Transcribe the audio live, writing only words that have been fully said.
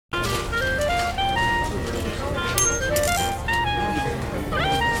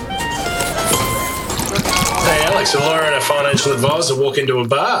Alex, a lawyer and a financial advisor walk into a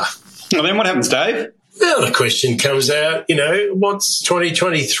bar. Well, then what happens, Dave? Well, the question comes out, what's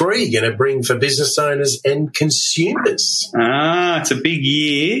 2023 going to bring for business owners and consumers? It's a big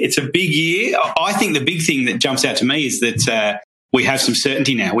year. It's a big year. I think the big thing that jumps out to me is that we have some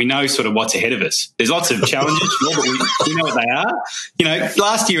certainty now. We know sort of what's ahead of us. There's lots of challenges, but we know what they are.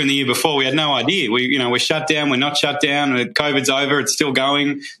 Last year and the year before, we had no idea. We're shut down. We're not shut down. COVID's over. It's still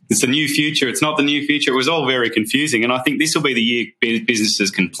going. It's the new future. It's not the new future. It was all very confusing. And I think this will be the year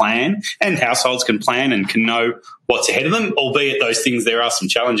businesses can plan and households can plan and can know what's ahead of them, albeit those things, there are some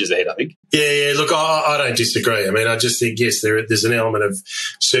challenges ahead, I think. Yeah, look, I don't disagree. I mean, I just think, yes, there's an element of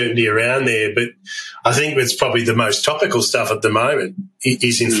certainty around there, but I think it's probably the most topical stuff at the moment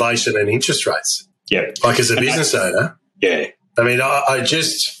is inflation and interest rates. Yeah. Like as a business owner. Yeah. I mean,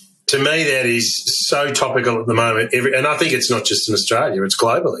 to me, that is so topical at the moment. And I think it's not just in Australia, it's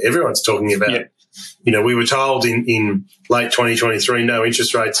globally. Everyone's talking about it. We were told in late 2023, no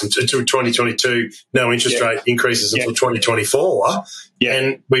interest rates until 2022, no interest rate increases until 2024. Yeah.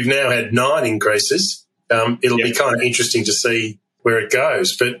 And we've now had 9 increases. It'll be kind of interesting to see where it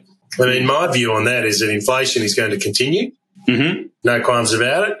goes. But, I mean, my view on that is that inflation is going to continue. Mm-hmm. No qualms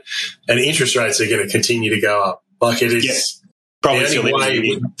about it. And interest rates are going to continue to go up. Like it is. Yeah. Probably the only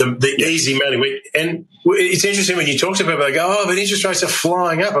way, the easy money. And it's interesting when you talk to people, they go, but interest rates are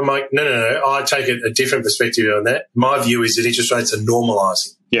flying up. I'm like, no. I take a different perspective on that. My view is that interest rates are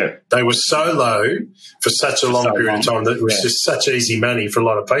normalising. Yeah. They were so low for such a long period of time that it was just such easy money for a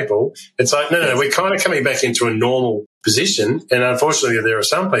lot of people. It's like, no, we're kind of coming back into a normal position. And unfortunately, there are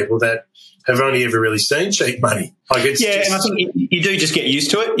some people that have only ever really seen cheap money. Like it's and I think you do just get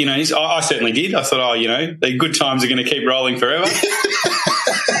used to it. I certainly did. I thought, the good times are going to keep rolling forever.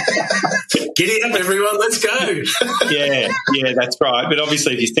 Giddy up, everyone, let's go. yeah, that's right. But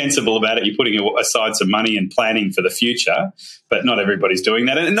obviously, if you're sensible about it, you're putting aside some money and planning for the future. But not everybody's doing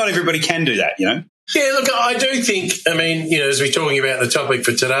that, and not everybody can do that, Yeah, look, I do think, as we're talking about the topic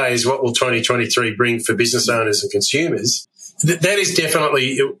for today is what will 2023 bring for business owners and consumers. That is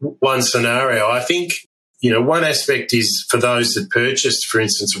definitely one scenario. I think, one aspect is for those that purchased, for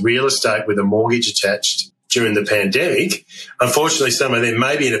instance, real estate with a mortgage attached during the pandemic. Unfortunately, some of them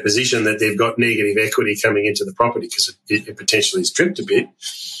may be in a position that they've got negative equity coming into the property because it potentially has dripped a bit.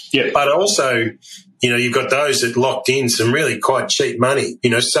 Yeah. But also, you've got those that locked in some really quite cheap money,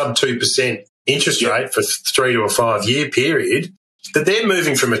 sub 2% interest rate for 3 to a 5 year period, that they're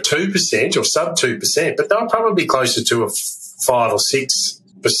moving from a 2% or sub 2%, but they're probably closer to a 5 or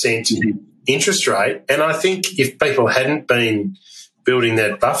 6% interest rate. And I think if people hadn't been building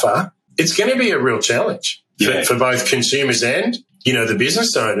that buffer, it's going to be a real challenge for both consumers and, the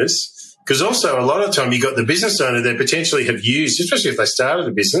business owners. Because also a lot of the time you've got the business owner that potentially have used, especially if they started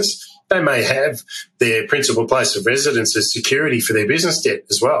a business, they may have their principal place of residence as security for their business debt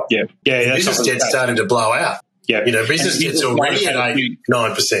as well. Yeah. Business debt's starting to blow out. Yeah. Business debt's already at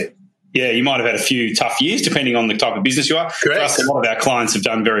 8-9%. Yeah, you might have had a few tough years depending on the type of business you are. Correct. For us, a lot of our clients have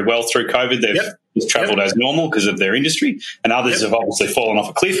done very well through COVID. They've just travelled as normal because of their industry, and others have obviously fallen off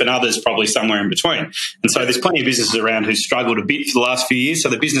a cliff, and others probably somewhere in between. And so there's plenty of businesses around who struggled a bit for the last few years, so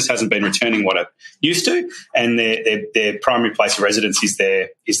the business hasn't been returning what it used to, and their primary place of residence is their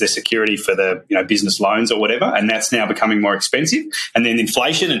security for the business loans or whatever, and that's now becoming more expensive. And then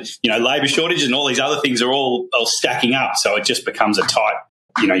inflation and labour shortages and all these other things are all stacking up, so it just becomes a tight.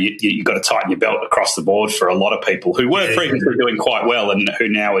 You've got to tighten your belt across the board for a lot of people who were previously doing quite well and who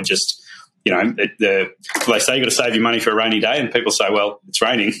now are just, they say you've got to save your money for a rainy day, and people say, well, it's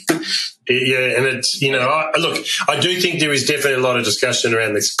raining. Yeah, and it's, I do think there is definitely a lot of discussion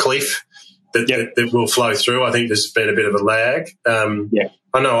around this cliff that will flow through. I think there's been a bit of a lag.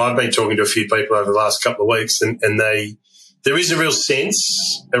 I know I've been talking to a few people over the last couple of weeks, and there is a real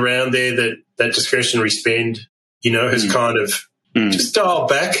sense around there that discretionary spend, has kind of just dial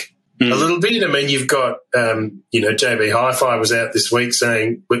back a little bit. I mean, you've got, JB Hi-Fi was out this week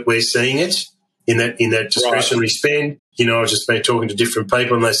saying we're seeing it in that discretionary spend. I've just been talking to different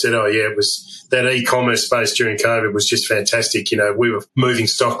people and they said, it was that e-commerce space during COVID was just fantastic. We were moving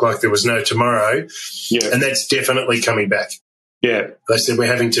stock like there was no tomorrow. Yeah. And that's definitely coming back. Yeah. They said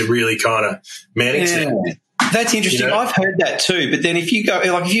we're having to really kind of manage that. That's interesting. I've heard that too. But then if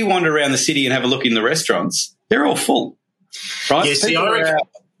you wander around the city and have a look in the restaurants, they're all full. Right? Yeah, see, I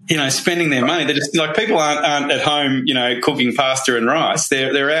spending their money. They're just like, people aren't at home, cooking pasta and rice.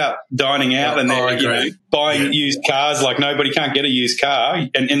 They're out dining out, and they're buying used cars like nobody. Can't get a used car,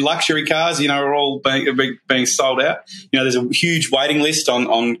 and luxury cars, are all being sold out. There's a huge waiting list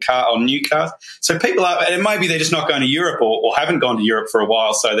on new cars. So people are, and maybe they're just not going to Europe or haven't gone to Europe for a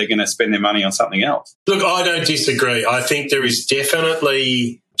while, so they're going to spend their money on something else. Look, I don't disagree. I think there is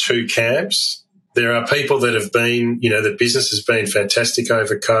definitely two camps. There are people that have been, the business has been fantastic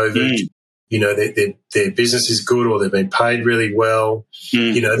over COVID. Their business is good, or they've been paid really well.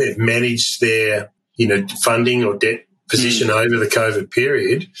 They've managed their, funding or debt position over the COVID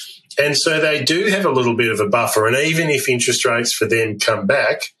period. And so they do have a little bit of a buffer. And even if interest rates for them come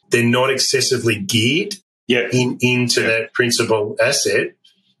back, they're not excessively geared into that principal asset.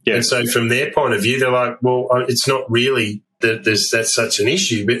 Yeah. And so from their point of view, they're like, well, it's not really that's such an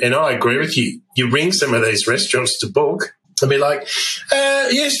issue. And I agree with you. You ring some of these restaurants to book and be like,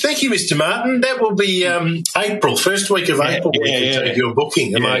 yes, thank you, Mr. Martin. That will be April, first week of April, we can take your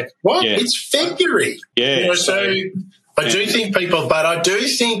booking. I'm like, what? Yeah. It's February. Yeah. I do think people, but I do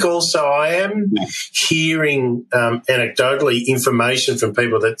think also I am hearing anecdotally information from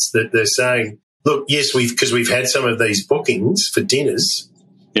people that they're saying, look, yes, because we've had some of these bookings for dinners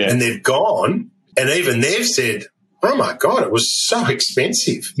and they've gone, and even they've said, oh, my God, it was so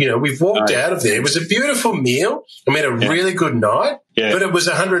expensive. We've walked out of there. It was a beautiful meal. I mean, a really good night, but it was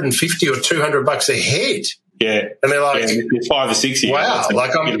 $150 or $200 a head. Yeah. And they're like, 5 or 6 years. Wow.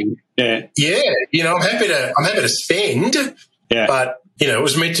 Like, I'm happy to spend, but, it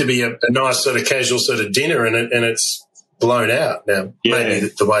was meant to be a nice sort of casual sort of dinner, and it's blown out. Now, maybe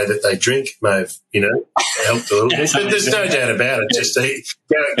the way that they drink may have, helped a little bit. But there's no doubt about it. Just going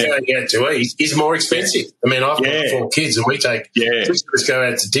out to eat is more expensive. I mean, I've got 4 kids, and we just go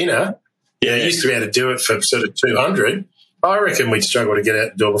out to dinner. Yeah, I used to be able to do it for sort of $200. I reckon we'd struggle to get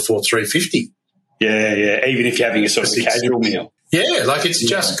out the door before $350. Yeah. Even if you're having a sort of casual meal. Yeah, like it's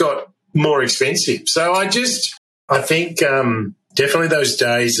just got more expensive. So I think definitely those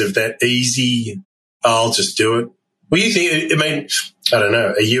days of that easy, I'll just do it. Well, you think? I mean, I don't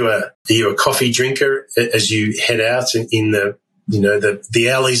know. Are you a coffee drinker as you head out in the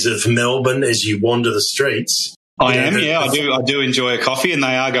alleys of Melbourne as you wander the streets? I am. I do enjoy a coffee, and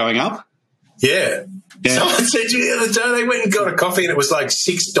they are going up. Yeah. Someone said to me the other day they went and got a coffee and it was like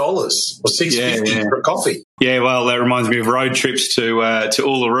 $6 or $6.50 for a coffee. Yeah, well, that reminds me of road trips to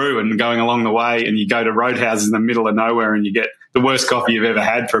Uluru and going along the way, and you go to roadhouses in the middle of nowhere and you get the worst coffee you've ever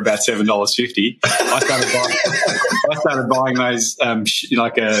had for about $7.50. I started buying those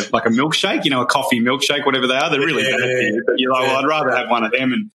like a milkshake, a coffee milkshake, whatever they are. They're really bad for you. But you're like, well, I'd rather have one of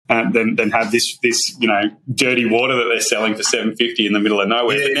them than have this dirty water that they're selling for $7.50 in the middle of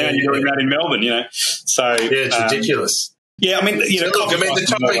nowhere. But now you're doing that in Melbourne, So it's ridiculous. Yeah, I mean, the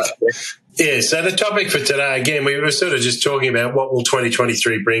topic. Yeah, so the topic for today, again, we were sort of just talking about what will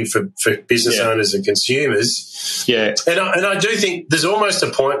 2023 bring for business owners and consumers. Yeah. And I do think there's almost a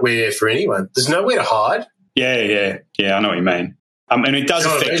point where, for anyone, there's nowhere to hide. Yeah, I know what you mean. And it does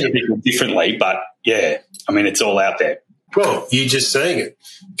affect people differently, but, it's all out there. Well, you're just seeing it.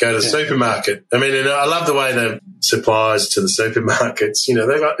 Go to the supermarket. I mean, and I love the way the suppliers to the supermarkets,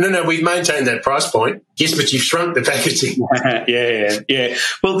 they're like, no, we've maintained that price point. Yes, but you've shrunk the packaging. Yeah.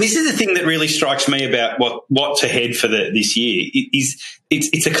 Well, this is the thing that really strikes me about what's ahead for this year.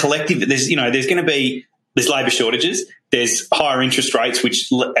 It's a collective. There's labour shortages. There's higher interest rates,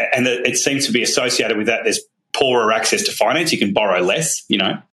 and it seems to be associated with that. There's poorer access to finance. You can borrow less,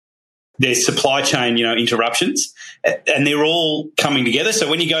 There's supply chain, interruptions, and they're all coming together. So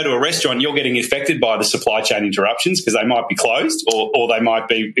when you go to a restaurant, you're getting affected by the supply chain interruptions because they might be closed, or they might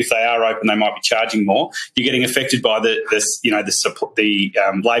be, if they are open, they might be charging more. You're getting affected by the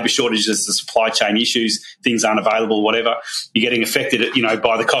labour shortages, the supply chain issues, things aren't available, whatever. You're getting affected,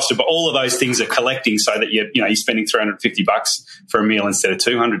 by the cost of. But all of those things are collecting so that you're spending $350 for a meal instead of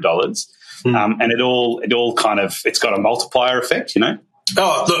 $200, and it all kind of it's got a multiplier effect,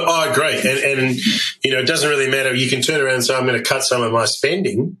 Oh, look, I agree. And it doesn't really matter. You can turn around and say, I'm going to cut some of my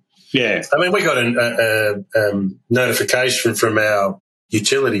spending. Yeah. I mean, we got a notification from our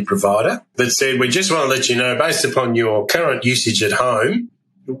utility provider that said, we just want to let you know, based upon your current usage at home,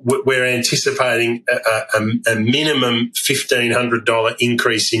 we're anticipating a minimum $1,500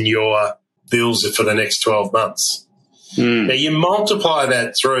 increase in your bills for the next 12 months. Now, you multiply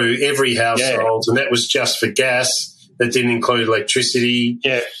that through every household, and that was just for gas. That didn't include electricity.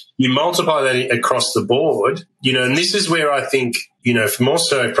 Yeah. You multiply that across the board, and this is where I think, more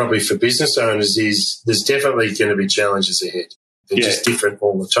so probably for business owners is there's definitely going to be challenges ahead. They're just different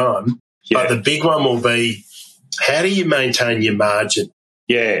all the time. Yeah. But the big one will be, how do you maintain your margin?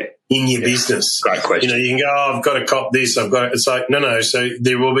 Yeah. in your business? Great question. You can go, I've got to cop this, it's like, no. So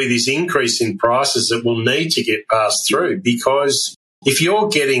there will be this increase in prices that will need to get passed through, because if you're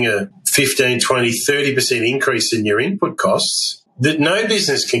getting a 15, 20, 30% increase in your input costs, that no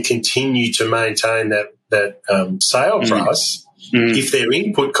business can continue to maintain that sale price if their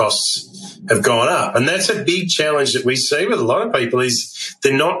input costs have gone up. And that's a big challenge that we see with a lot of people, is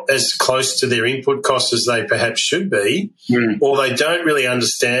they're not as close to their input costs as they perhaps should be, or they don't really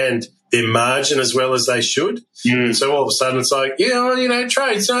understand their margin as well as they should. And so all of a sudden it's like,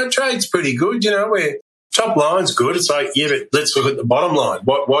 trade's pretty good. Where top line's good. It's like, yeah, but let's look at the bottom line.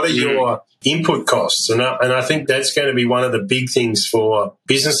 What are your input costs? And I think that's going to be one of the big things for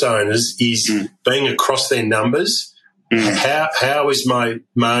business owners, is being across their numbers. How is my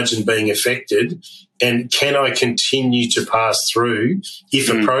margin being affected, and can I continue to pass through, if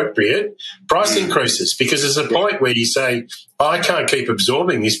appropriate, price increases? Because there's a point where you say, I can't keep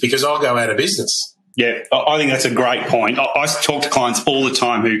absorbing this because I'll go out of business. Yeah, I think that's a great point. I talk to clients all the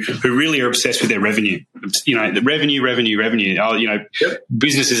time who really are obsessed with their revenue. The revenue. Oh,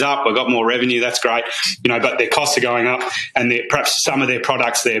 business is up. I've got more revenue. That's great. But their costs are going up, and perhaps some of their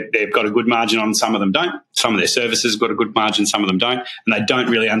products they've got a good margin on. Some of them don't. Some of their services got a good margin. Some of them don't, and they don't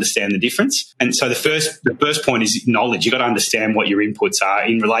really understand the difference. And so the first point is knowledge. You've got to understand what your inputs are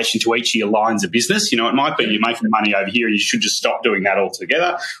in relation to each of your lines of business. It might be you're making money over here, and you should just stop doing that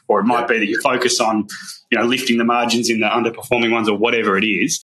altogether, or it might be that you focus on lifting the margins in the underperforming ones, or whatever it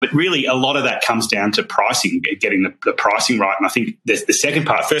is. But really, a lot of that comes down to pricing, getting the pricing right. And I think the second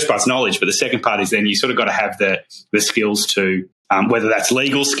part, first part's knowledge, but the second part is then you sort of got to have the skills to, whether that's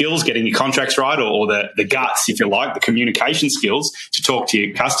legal skills, getting your contracts right, or the guts, if you like, the communication skills to talk to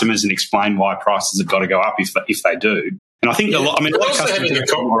your customers and explain why prices have got to go up if they do. And I think a lot of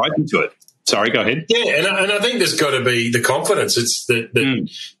customers are more open to it. Sorry, go ahead. Yeah, and I think there's got to be the confidence. It's that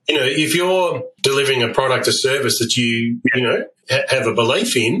if you're delivering a product or service that you have a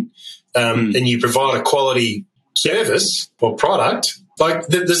belief in, and you provide a quality service or product, like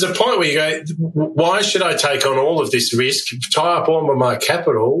there's a point where you go, why should I take on all of this risk, tie up all of my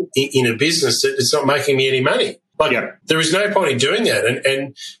capital in a business that it's not making me any money? There is no point in doing that,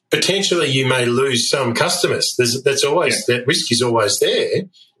 and potentially you may lose some customers. That risk is always there.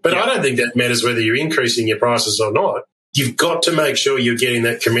 But I don't think that matters whether you're increasing your prices or not. You've got to make sure you're getting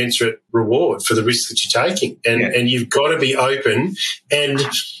that commensurate reward for the risk that you're taking. And you've got to be open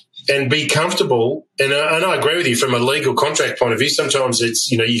and be comfortable. And I agree with you from a legal contract point of view. Sometimes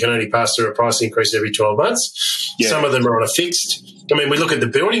it's, you can only pass through a price increase every 12 months. Yeah. Some of them are on a fixed. I mean, we look at the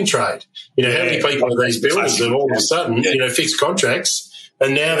building trade. How many people are these buildings that all of a sudden, fixed contracts,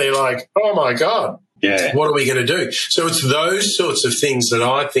 and now they're like, oh, my God. Yeah. What are we going to do? So it's those sorts of things that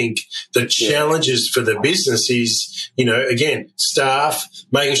I think the challenges for the business is, again, staff,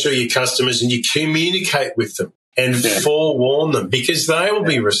 making sure your customers and you communicate with them and forewarn them, because they will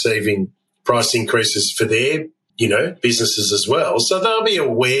be receiving price increases for their, businesses as well. So they'll be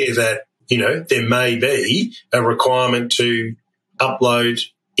aware that, there may be a requirement to upload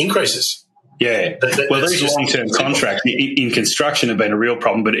increases. Yeah, well, these long-term contracts in construction have been a real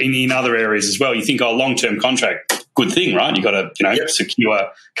problem, but in other areas as well. You think, long-term contract, good thing, right? You've got to,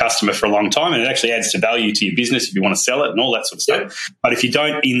 secure customer for a long time, and it actually adds to value to your business if you want to sell it and all that sort of stuff. Yep. But if you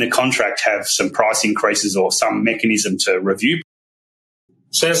don't, in the contract, have some price increases or some mechanism to review.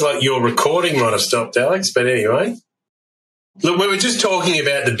 Sounds like your recording might have stopped, Alex, but anyway. Look, we were just talking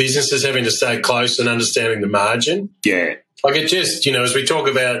about the businesses having to stay close and understanding the margin. Yeah. Like it just, as we talk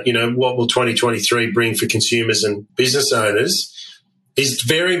about, what will 2023 bring for consumers and business owners, is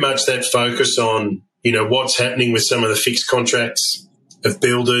very much that focus on, what's happening with some of the fixed contracts of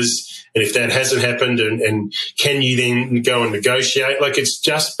builders, and if that hasn't happened, and can you then go and negotiate? Like it's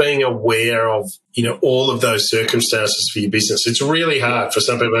just being aware of, all of those circumstances for your business. It's really hard for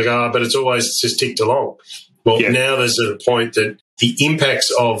some people to go, but it's always just ticked along. Well, now there's a point that the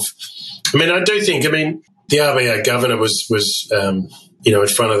impacts of, I do think, the RBA governor was in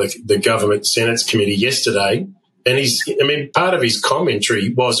front of the government Senate's committee yesterday, and part of his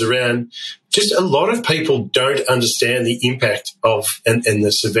commentary was around just a lot of people don't understand the impact of and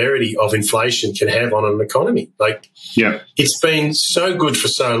the severity of inflation can have on an economy. It's been so good for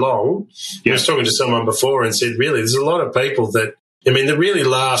so long. I was talking to someone before and said, really, there's a lot of people that, the really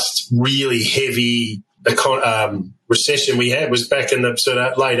last really heavy recession we had was back in the sort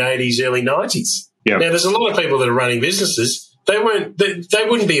of late 80s, early 90s. Yeah. Now, there's a lot of people that are running businesses. They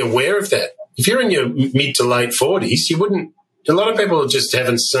wouldn't be aware of that. If you're in your mid to late 40s, you wouldn't a lot of people just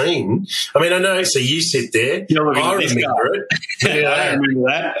haven't seen. I mean, I know, so you sit there. I remember it. Yeah, I remember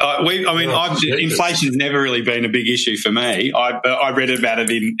that. Inflation's never really been a big issue for me. I read about it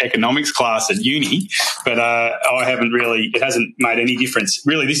in economics class at uni, but I haven't really, it hasn't made any difference.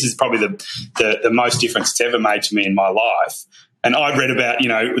 Really, this is probably the most difference it's ever made to me in my life. And I'd read about,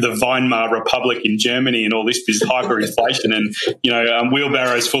 the Weimar Republic in Germany and all this hyperinflation and,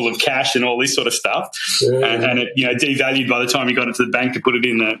 wheelbarrows full of cash and all this sort of stuff. Yeah. And it, devalued by the time you got it to the bank to put it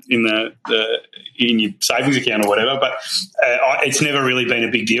in your savings account or whatever. But it's never really been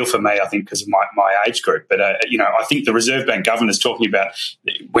a big deal for me, I think, because of my age group. But, I think the Reserve Bank governor's talking about,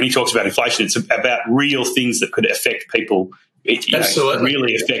 when he talks about inflation, it's about real things that could affect people. Absolutely.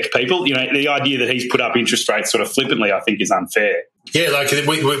 Really affect people. The idea that he's put up interest rates sort of flippantly, I think, is unfair. Yeah, like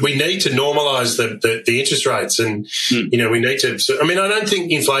we need to normalise the interest rates, and we need to. I mean, I don't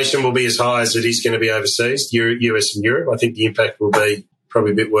think inflation will be as high as it is going to be overseas, US and Europe. I think the impact will be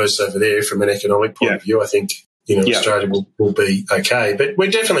probably a bit worse over there from an economic point of view. I think Australia will be okay, but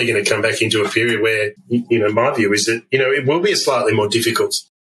we're definitely going to come back into a period where my view is that it will be a slightly more difficult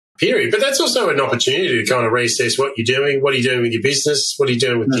period. But that's also an opportunity to kind of reassess what you're doing, what are you doing with your business, what are you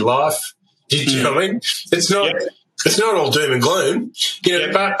doing with your life. Do you know what I mean? It's not all doom and gloom.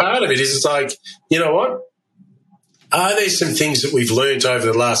 Part of it is it's like, you know what? Are there some things that we've learned over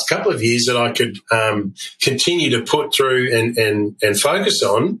the last couple of years that I could continue to put through and focus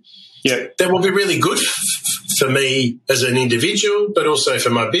on that will be really good for me as an individual, but also for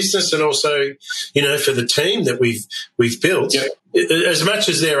my business and also, for the team that we've built. Yeah. As much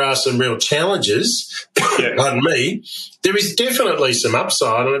as there are some real challenges, pardon me, there is definitely some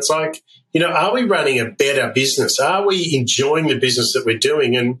upside. And it's like, are we running a better business? Are we enjoying the business that we're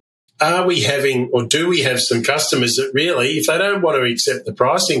doing? And are we having, or do we have some customers that really, if they don't want to accept the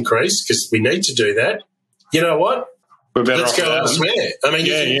price increase, because we need to do that, you know what? Let's go elsewhere. I mean,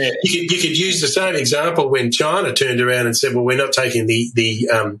 you could use the same example when China turned around and said, well, we're not taking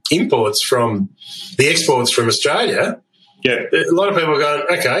the exports from Australia. Yeah. A lot of people are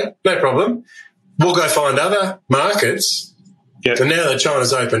going, okay, no problem. We'll go find other markets. Yeah. So now that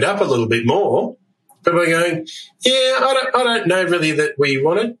China's opened up a little bit more, people are going, I don't know really that we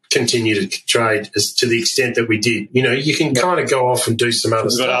want to continue to trade as to the extent that we did. You can kind of go off and do some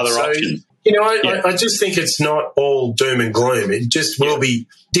other stuff. Got other options. I just think it's not all doom and gloom. It just will be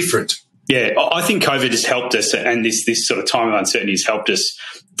different. Yeah, I think COVID has helped us, and this sort of time of uncertainty has helped us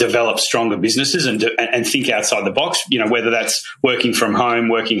develop stronger businesses and think outside the box, whether that's working from home,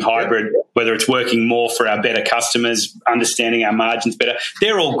 working hybrid, whether it's working more for our better customers, understanding our margins better.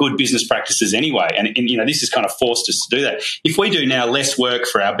 They're all good business practices anyway. And this has kind of forced us to do that. If we do now less work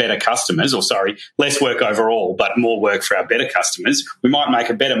for our better customers, less work overall, but more work for our better customers, we might make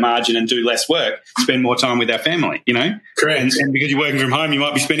a better margin and do less work, spend more time with our family, Correct. And because you're working from home, you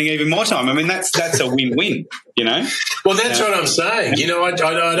might be spending even more time. I mean, that's a win-win, Well, that's what I'm saying.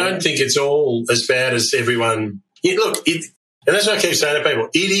 I don't think it's all as bad as everyone. And that's what I keep saying to people.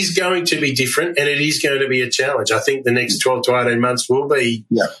 It is going to be different, and it is going to be a challenge. I think the next 12 to 18 months will be.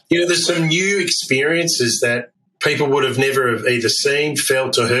 Yeah. There's some new experiences that people would have never have either seen,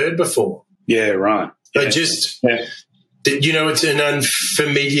 felt, or heard before. Yeah, right. They just, it's an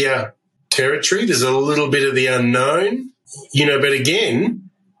unfamiliar territory. There's a little bit of the unknown, but again,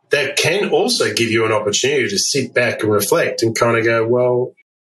 that can also give you an opportunity to sit back and reflect and kind of go, well,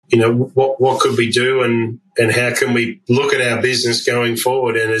 what could we do and how can we look at our business going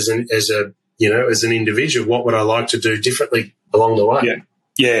forward, and as an individual, what would I like to do differently along the way?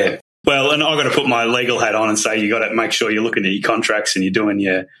 Yeah. Well, and I've got to put my legal hat on and say you got to make sure you're looking at your contracts and you're doing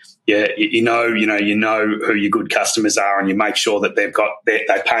you know who your good customers are, and you make sure that they're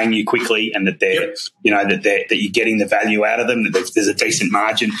paying you quickly, and that they're that you're getting the value out of them, that there's a decent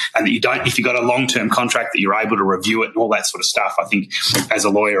margin, and that you don't, if you've got a long-term contract, that you're able to review it and all that sort of stuff. I think as a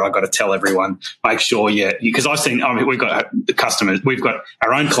lawyer, I've got to tell everyone, make sure because we've got customers, we've got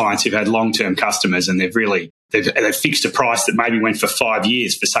our own clients who've had long-term customers, and they've fixed a price that maybe went for 5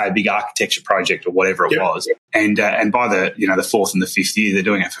 years for, say, a big architecture project or whatever it was. And by the fourth and the fifth year, they're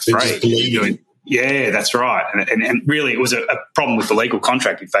doing it for free. Yeah, that's right. And really, it was a problem with the legal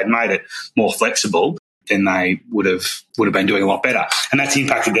contract. If they'd made it more flexible, then they would have been doing a lot better. And that's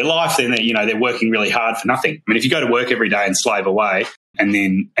impacted their life. Then they're working really hard for nothing. I mean, if you go to work every day and slave away and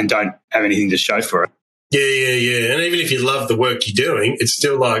don't have anything to show for it. Yeah. And even if you love the work you're doing, it's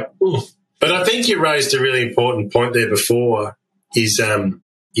still like, ooh. But I think you raised a really important point there before, is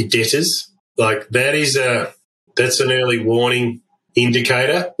your debtors. Like that's an early warning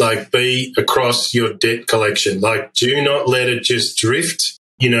indicator. Like, be across your debt collection. Like, do not let it just drift.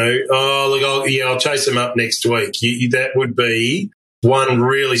 I'll chase them up next week. That would be one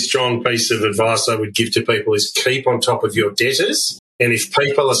really strong piece of advice I would give to people is keep on top of your debtors. And if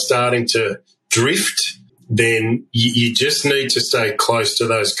people are starting to drift, then you just need to stay close to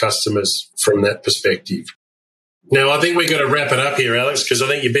those customers from that perspective. Now, I think we've got to wrap it up here, Alex, because I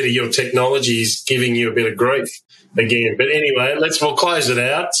think your technology is giving you a bit of grief again. But anyway, we'll close it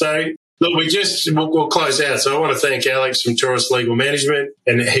out. So, look, we'll close out. So I want to thank Alex from Taurus Legal Management,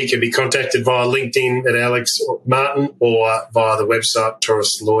 and he can be contacted via LinkedIn at Alex Martin or via the website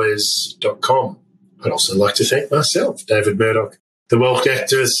tauruslawyers.com. I'd also like to thank myself, David Murdoch, the wealth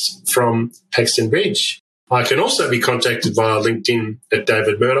activist from Paxton Bridge. I can also be contacted via LinkedIn at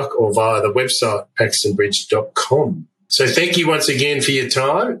David Murdoch or via the website paxtonbridge.com. So thank you once again for your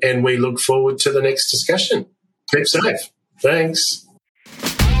time, and we look forward to the next discussion. Keep safe. Thanks.